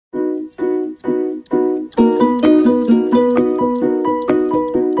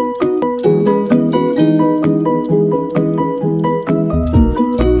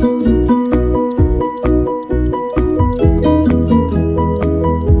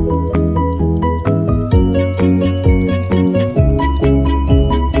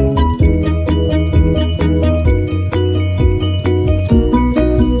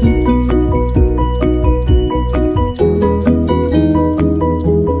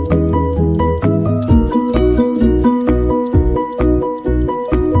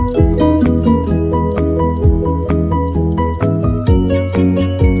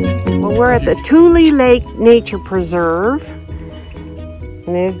Tule Lake Nature Preserve.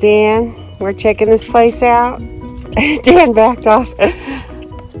 And there's Dan. We're checking this place out. Dan backed off.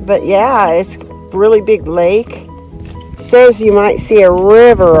 But yeah, it's a really big lake. Says you might see a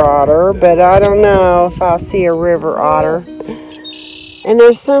river otter, but I don't know if I'll see a river otter. And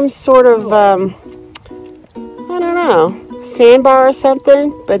there's some sort of, I don't know, sandbar or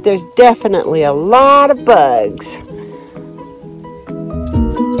something, but there's definitely a lot of bugs.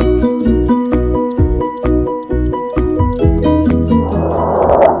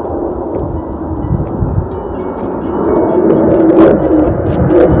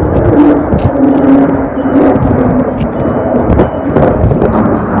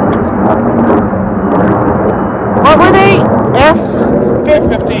 What were they?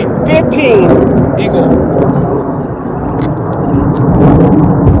 F-15. 15. Eagle.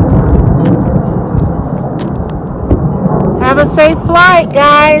 Have a safe flight,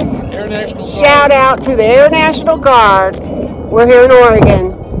 guys. Air National Guard. Shout out to the Air National Guard. We're here in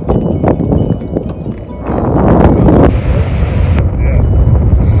Oregon.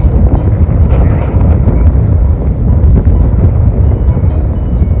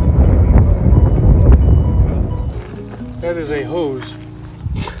 That is a hose.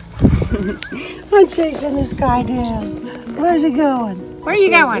 I'm chasing this guy down. Where's he going? Where are you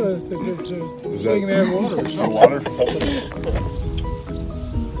going? Is that water? Is that water or something?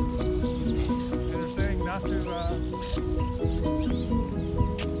 They're saying not to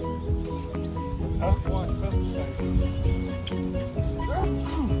wash pesticides.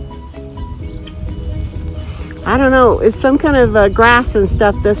 I don't know. It's some kind of grass and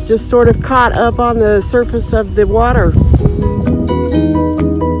stuff that's just sort of caught up on the surface of the water.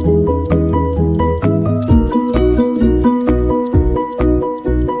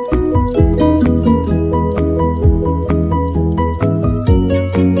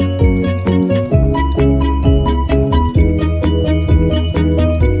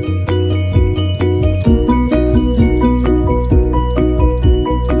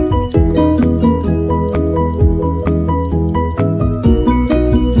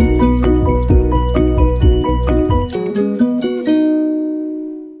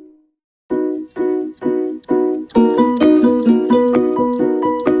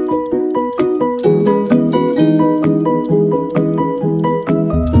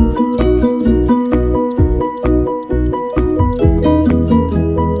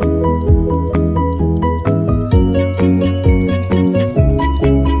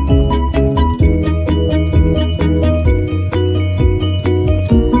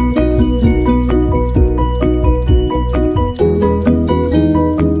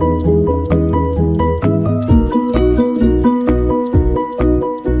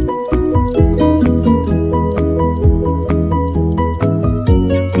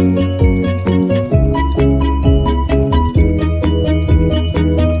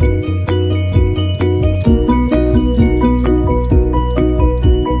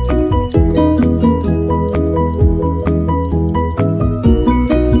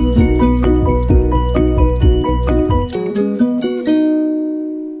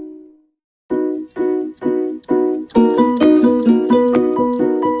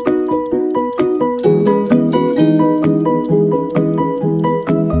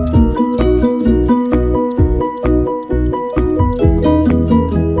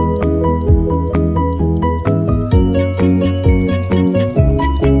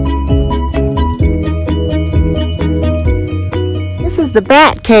 The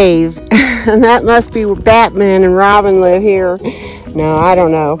Bat Cave, and that must be where Batman and Robin live here. No, I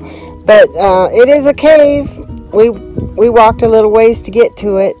don't know, but it is a cave. We walked a little ways to get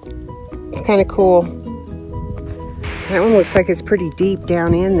to it. It's kind of cool. That one looks like it's pretty deep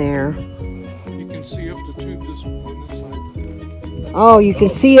down in there. You can see up the tube on this side. Oh, you can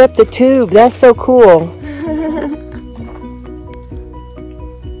see up the tube. That's so cool.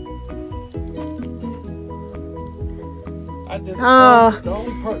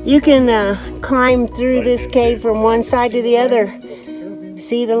 Oh, you can climb through this cave from one side to the other.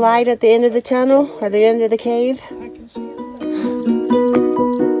 See the light at the end of the tunnel or the end of the cave?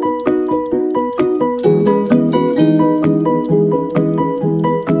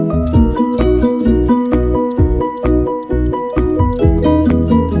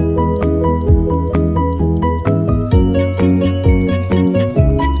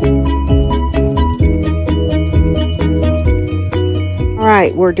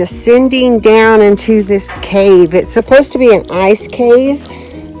 Alright, we're descending down into this cave. It's supposed to be an ice cave,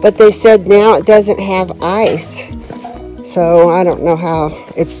 but they said now it doesn't have ice. So I don't know how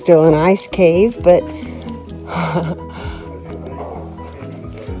it's still an ice cave, but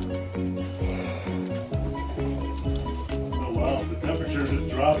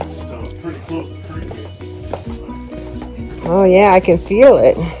dropping still pretty close to freezing. Oh yeah, I can feel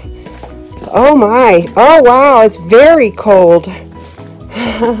it. Oh my. Oh wow, it's very cold.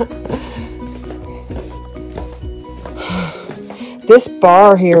 This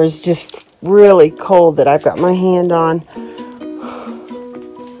bar here is just really cold that I've got my hand on.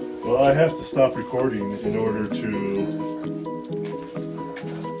 Well, I have to stop recording in order to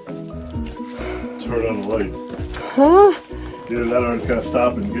turn on the light. Huh? Either that or it's got to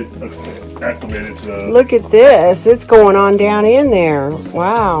stop and get acclimated to... Look at this. It's going on down in there.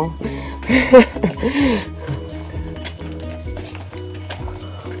 Wow.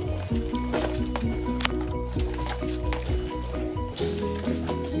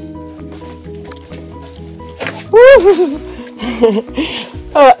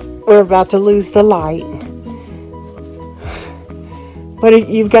 We're about to lose the light. What,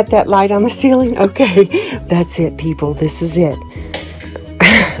 you've got that light on the ceiling? Okay, that's it, people. This is it.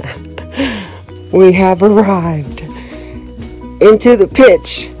 We have arrived into the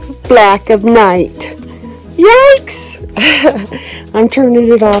pitch black of night. Yikes! I'm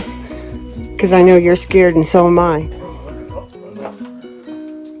turning it off because I know you're scared and so am I.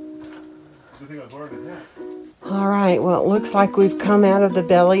 All right, well, it looks like we've come out of the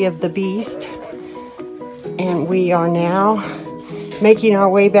belly of the beast, and we are now making our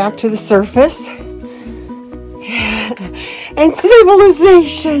way back to the surface and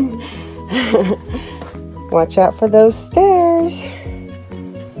civilization. Watch out for those stairs.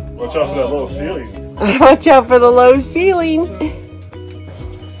 Watch out for that low ceiling. Watch out for the low ceiling.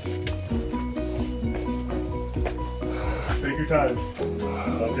 Take your time.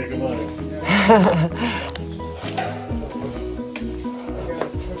 Don't take a mine.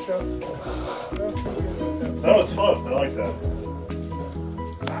 That was fun. I like that.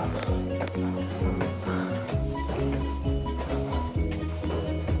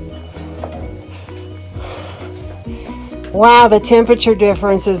 Wow, the temperature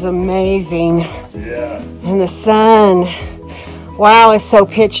difference is amazing. Yeah. And the sun. Wow, it's so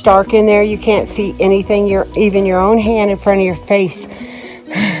pitch dark in there you can't see anything, even your own hand in front of your face.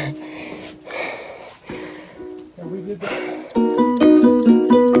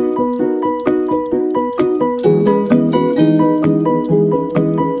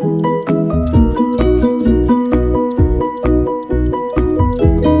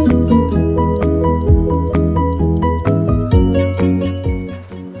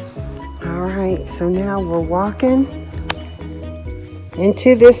 So now we're walking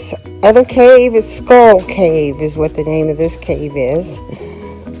into this other cave. It's Skull Cave is what the name of this cave is.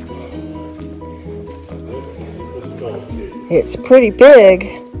 It's pretty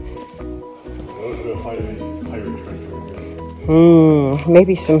big.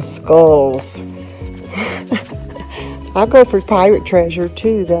 Maybe some skulls. I'll go for pirate treasure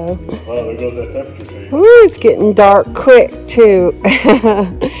too, though. Wow, there goes that temperature change. Ooh, it's getting dark quick too.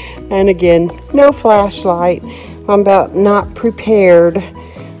 And again, no flashlight. I'm about not prepared.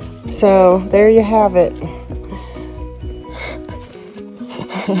 So there you have it.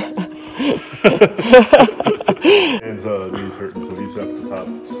 Hands, knees hurting, so he's up at the top.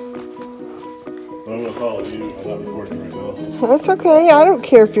 But I'm gonna follow you. I'm not recording right now. That's okay. I don't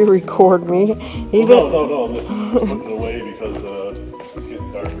care if you record me. Even No. I'm just putting it away because it's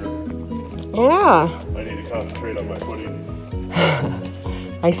getting darker. Yeah. I need to concentrate on my footing.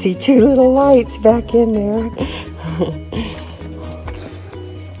 I see two little lights back in there.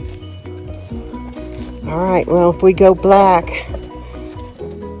 All right, well, if we go black,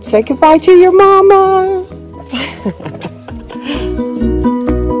 say goodbye to your mama.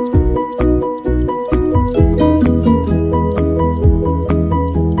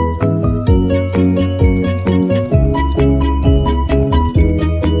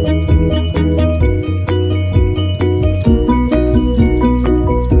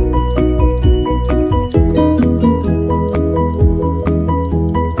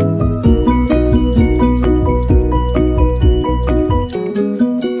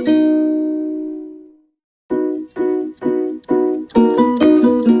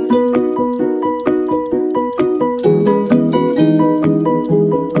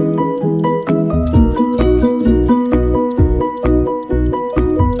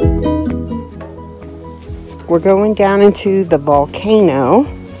 We're going down into the volcano.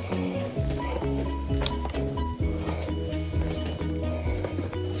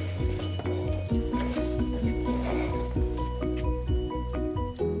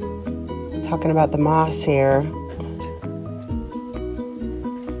 Talking about the moss here.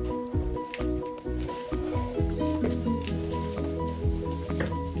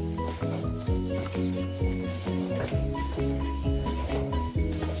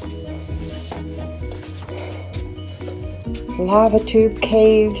 Lava tube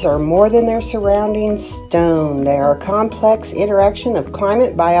caves are more than their surrounding stone. They are a complex interaction of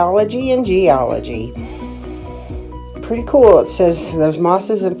climate, biology, and geology. Pretty cool. It says there's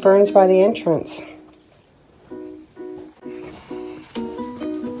mosses and ferns by the entrance.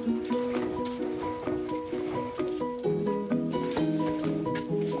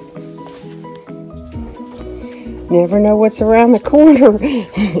 Never know what's around the corner.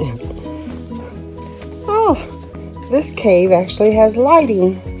 Oh, this cave actually has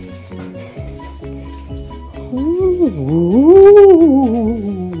lighting. Ooh.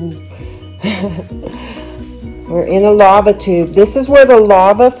 We're in a lava tube. This is where the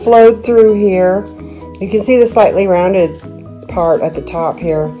lava flowed through here. You can see the slightly rounded part at the top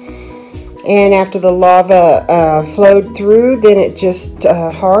here. And after the lava flowed through, then it just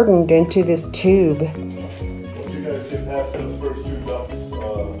hardened into this tube.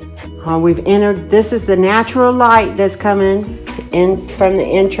 We've entered. This is the natural light that's coming in from the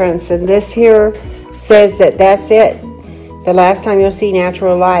entrance, and this here says that that's it. The last time you'll see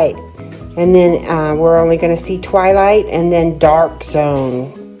natural light, and then we're only going to see twilight and then dark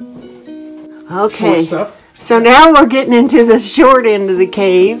zone. Okay, so now we're getting into the short end of the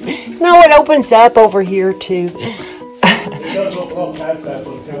cave. No, it opens up over here too.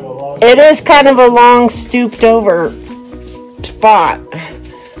 It is kind of a long stooped over spot.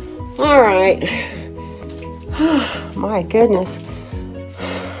 All right. My goodness.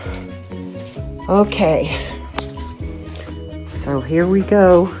 Okay. So here we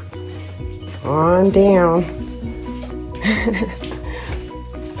go. On down.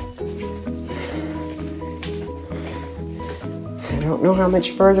 I don't know how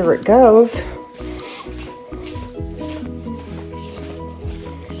much further it goes.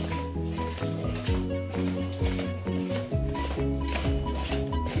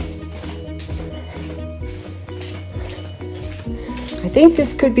 I think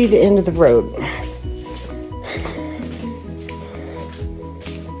this could be the end of the road.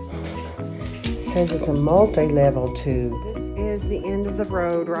 It says it's a multi-level tube. This is the end of the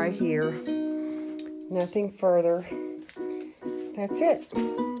road right here. Nothing further. That's it.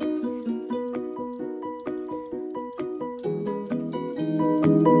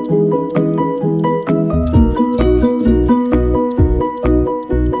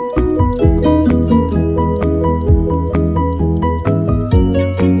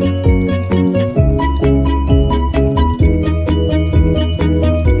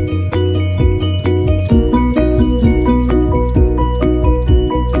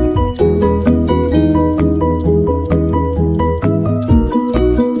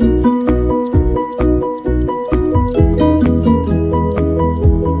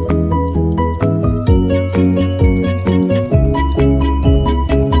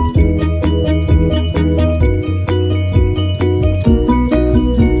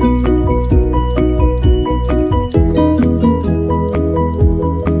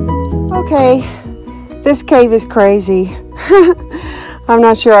 Okay, this cave is crazy. I'm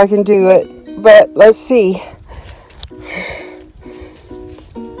not sure I can do it, but let's see.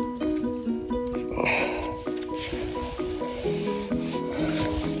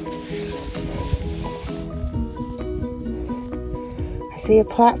 I see a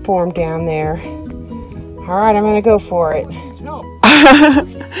platform down there. All right, I'm gonna go for it.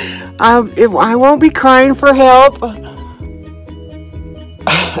 I won't be crying for help.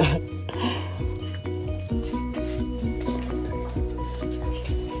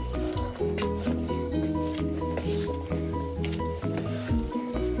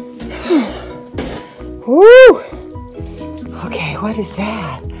 Woo! Okay, what is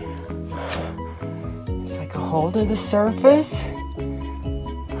that? It's like a hole to the surface.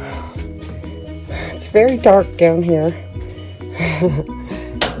 It's very dark down here.